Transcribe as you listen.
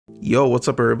Yo, what's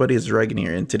up everybody, it's Dragon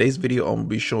here. In today's video, I'm going to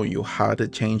be showing you how to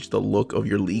change the look of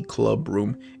your League Club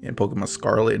room in Pokemon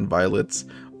Scarlet and Violet's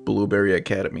Blueberry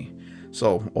Academy.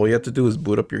 So all you have to do is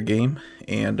boot up your game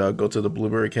and go to the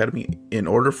Blueberry Academy. In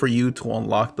order for you to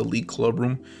unlock the League Club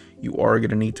room, you are going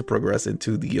to need to progress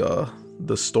into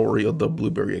the story of the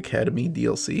Blueberry Academy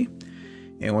DLC.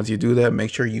 And once you do that,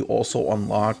 make sure you also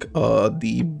unlock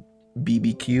the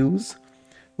BBQs,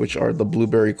 which are the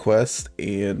Blueberry Quest,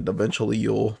 and eventually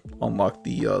you'll unlock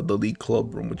the League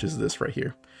Club room, which is this right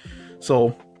here.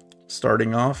 So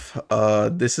starting off,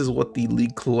 this is what the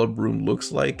League Club room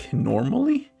looks like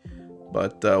normally,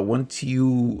 but once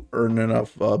you earn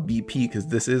enough BP, because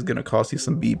this is going to cost you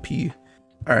some BP.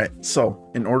 All right,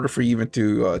 so in order for you even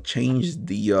to change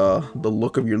the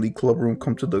look of your League Club room,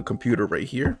 come to the computer right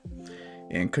here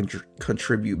and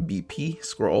contribute BP.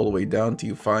 Scroll all the way down till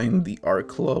you find the Art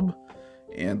Club.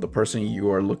 And the person you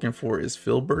are looking for is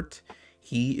Filbert.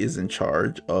 He is in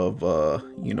charge of,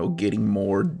 you know, getting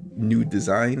more new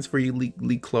designs for your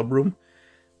League Club room.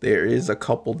 There is a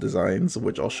couple designs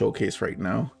which I'll showcase right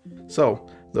now. So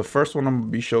the first one I'm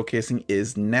going to be showcasing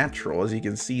is Natural. As you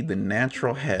can see, the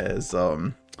Natural has,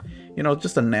 you know,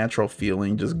 just a natural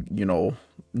feeling, just, you know,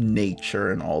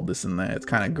 nature and all this and that. It's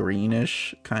kind of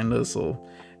greenish, kind of. So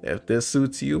if this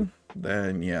suits you,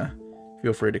 then yeah.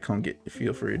 Feel free to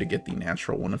get the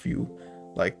natural one if you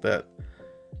like that.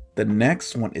 The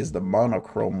next one is the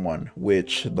monochrome one,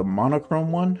 which the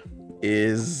monochrome one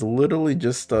is literally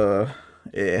just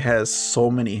it has so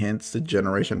many hints to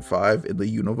Generation 5 in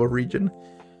the Unova region.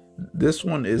 This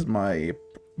one is my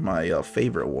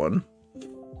favorite one.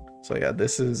 So yeah,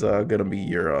 this is gonna be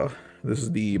your this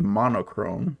is the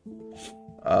monochrome.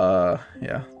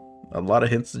 Yeah, a lot of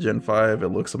hints to Gen 5. It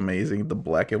looks amazing. The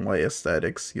black and white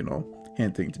aesthetics, you know,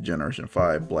 hinting to Generation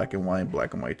 5, black and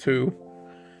white 2.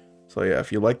 So yeah, if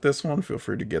you like this one, feel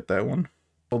free to get that one.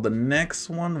 So the next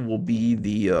one will be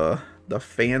the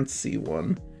fancy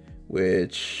one,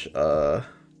 which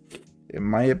in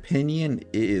my opinion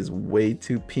is way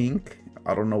too pink.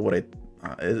 I don't know what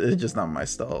it's just not my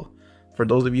style. For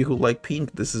those of you who like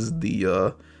pink, this is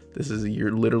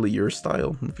literally your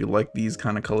style. If you like these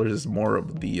kind of colors, it's more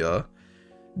of the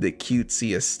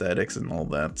cutesy aesthetics and all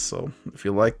that. So if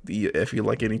you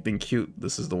like anything cute,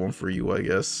 this is the one for you, I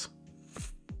guess.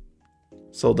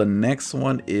 So the next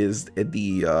one is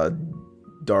the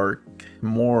dark,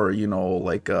 more, you know,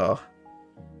 like how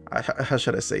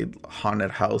should I say,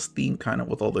 haunted house theme, kind of,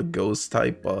 with all the ghost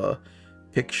type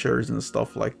pictures and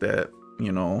stuff like that,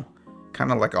 you know, kind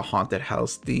of like a haunted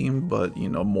house theme, but you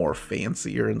know, more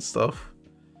fancier and stuff.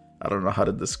 I don't know how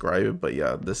to describe it, but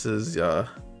yeah, this is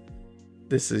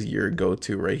your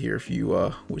go-to right here if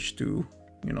you wish to,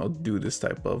 you know, do this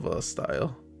type of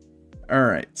style. All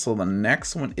right, so the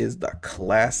next one is the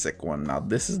classic one. Now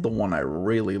this is the one I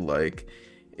really like.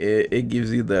 It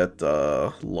gives you that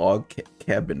log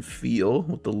cabin feel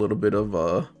with a little bit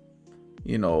of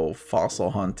you know, fossil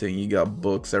hunting. You got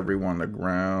books everywhere on the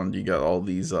ground. You got all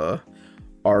these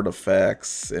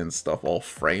artifacts and stuff all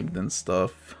framed and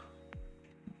stuff.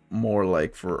 More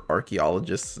like for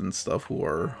archaeologists and stuff who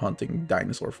are hunting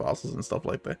dinosaur fossils and stuff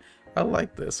like that. I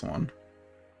like this one.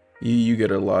 You get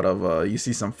a lot of you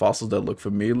see some fossils that look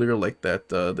familiar, like that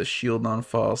the Shieldon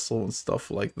fossil and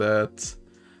stuff like that.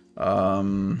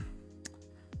 Yeah,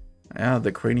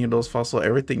 the Craniodose fossil.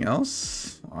 Everything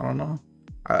else, I don't know.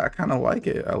 I kind of like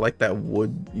it. I like that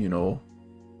wood, you know.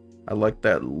 I like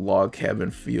that log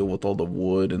cabin feel with all the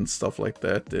wood and stuff like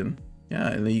that. And yeah,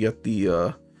 and then you got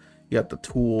the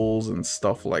tools and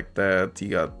stuff like that. You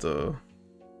got the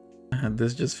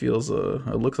this just feels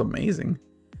it looks amazing.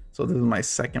 So this is my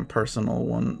second personal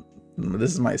one.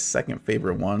 This is my second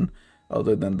favorite one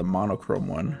other than the monochrome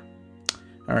one.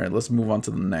 All right, let's move on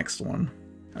to the next one.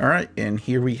 All right, and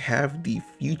here we have the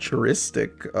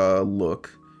futuristic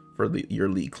look for your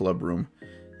League Club room.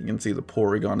 You can see the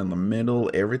Porygon in the middle.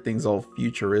 Everything's all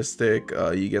futuristic.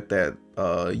 You get that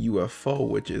UFO,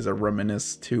 which is a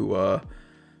reminiscence to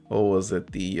what was it,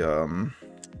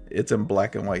 it's in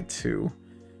Black and White 2,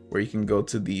 where you can go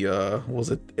to the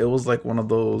it was like one of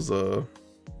those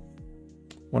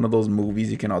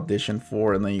movies you can audition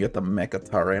for, and then you get the Mecha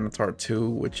Tyranitar 2,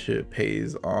 which it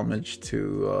pays homage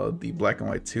to the Black and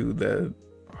White 2. That,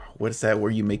 what is that,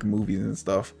 where you make movies and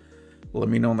stuff? Let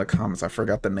me know in the comments. I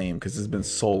forgot the name because it's been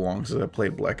so long since I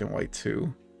played Black and White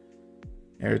 2.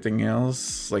 Everything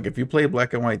else, like if you play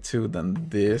Black and White 2, then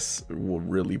this will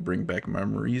really bring back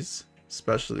memories,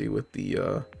 especially with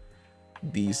the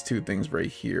these two things right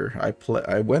here.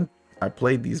 I went I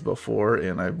played these before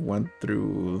and I went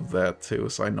through that too,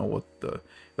 so I know what the,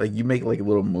 like, you make like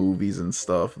little movies and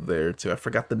stuff there too. I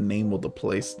forgot the name of the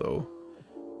place though.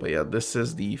 But yeah, this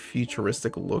is the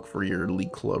futuristic look for your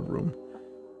League Club room.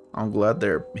 I'm glad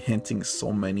they're hinting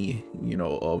so many, you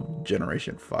know, of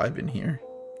Generation 5 in here.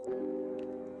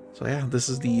 So yeah, this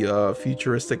is the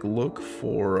futuristic look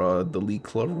for the League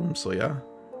Club room. So yeah,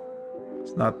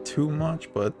 it's not too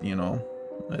much, but you know,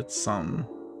 it's something.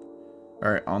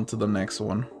 All right, on to the next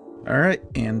one. All right,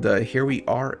 and here we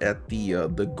are at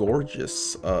the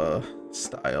gorgeous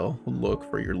style look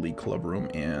for your League Club room,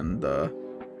 and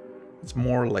it's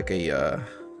more like a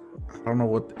I don't know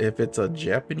what if it's a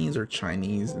Japanese or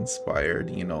Chinese inspired,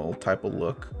 you know, type of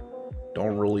look.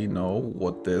 Don't really know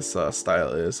what this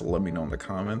style is, so let me know in the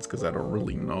comments because I don't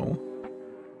really know.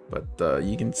 But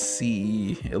you can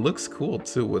see it looks cool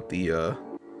too with the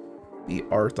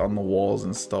art on the walls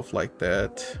and stuff like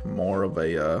that. More of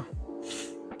a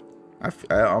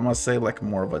I must say like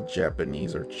more of a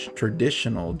Japanese or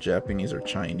traditional Japanese or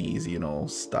Chinese, you know,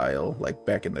 style like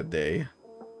back in the day.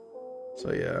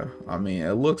 So yeah, I mean,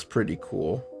 it looks pretty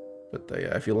cool. But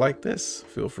yeah, if you like this,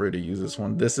 feel free to use this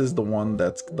one. This is the one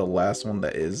that's the last one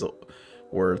that is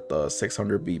worth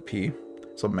 600 BP.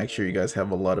 So make sure you guys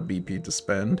have a lot of BP to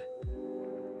spend.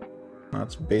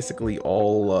 That's basically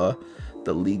all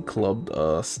the League Club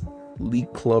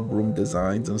room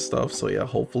designs and stuff. So yeah,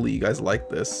 hopefully you guys like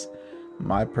this.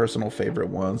 My personal favorite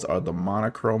ones are the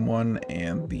monochrome one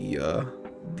and the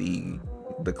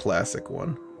classic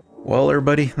one. Well,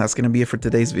 everybody, that's gonna be it for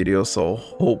today's video. So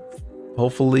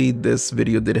hopefully this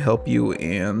video did help you,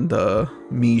 and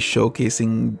me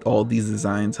showcasing all these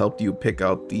designs helped you pick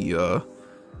out the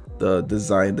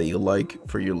design that you like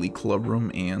for your League Club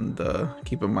room. And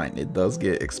keep in mind, it does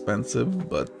get expensive,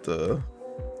 but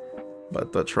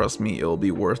trust me, it'll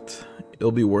be worth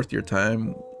your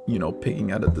time, you know,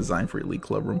 picking out a design for your League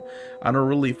Club room. I don't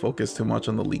really focus too much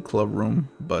on the League Club room,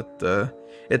 but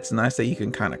it's nice that you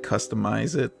can kind of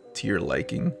customize it to your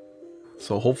liking.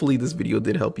 So hopefully this video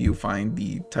did help you find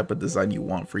the type of design you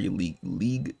want for your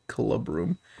League Club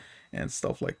room and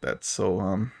stuff like that.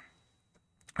 So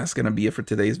that's gonna be it for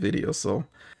today's video. So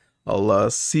I'll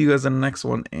see you guys in the next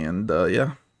one, and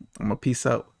yeah, I'm gonna peace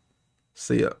out.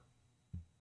 See ya.